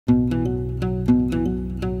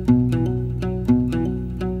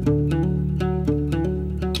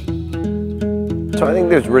So I think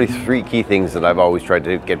there's really three key things that I've always tried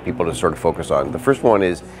to get people to sort of focus on. The first one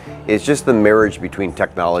is just the marriage between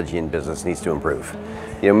technology and business needs to improve.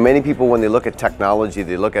 You know, many people, when they look at technology,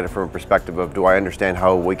 they look at it from a perspective of, do I understand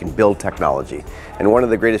how we can build technology? And one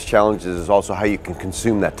of the greatest challenges is also how you can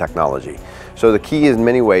consume that technology. So the key in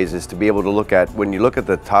many ways is to be able to look at, when you look at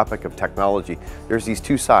the topic of technology, there's these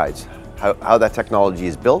two sides, how that technology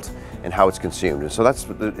is built and how it's consumed. And so that's,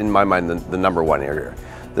 in my mind, the number one area.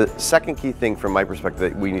 The second key thing from my perspective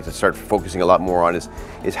that we need to start focusing a lot more on is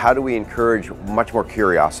how do we encourage much more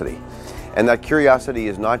curiosity? And that curiosity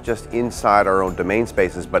is not just inside our own domain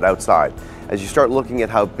spaces, but outside. As you start looking at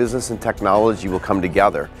how business and technology will come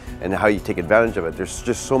together and how you take advantage of it, there's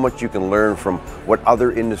just so much you can learn from what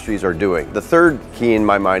other industries are doing. The third key in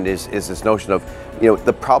my mind is this notion of, you know,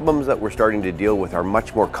 the problems that we're starting to deal with are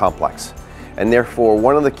much more complex. And therefore,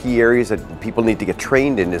 one of the key areas that people need to get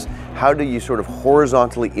trained in is how do you sort of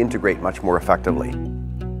horizontally integrate much more effectively?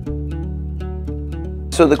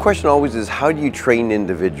 So the question always is, how do you train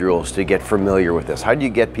individuals to get familiar with this? How do you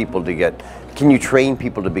get people to can you train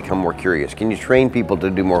people to become more curious? Can you train people to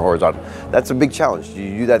do more horizontal? That's a big challenge. Do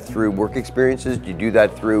you do that through work experiences? Do you do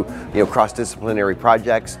that through, you know, cross-disciplinary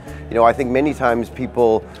projects? You know, I think many times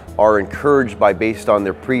people are encouraged based on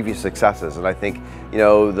their previous successes, and I think, you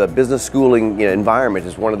know, the business schooling environment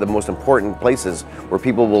is one of the most important places where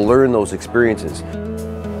people will learn those experiences.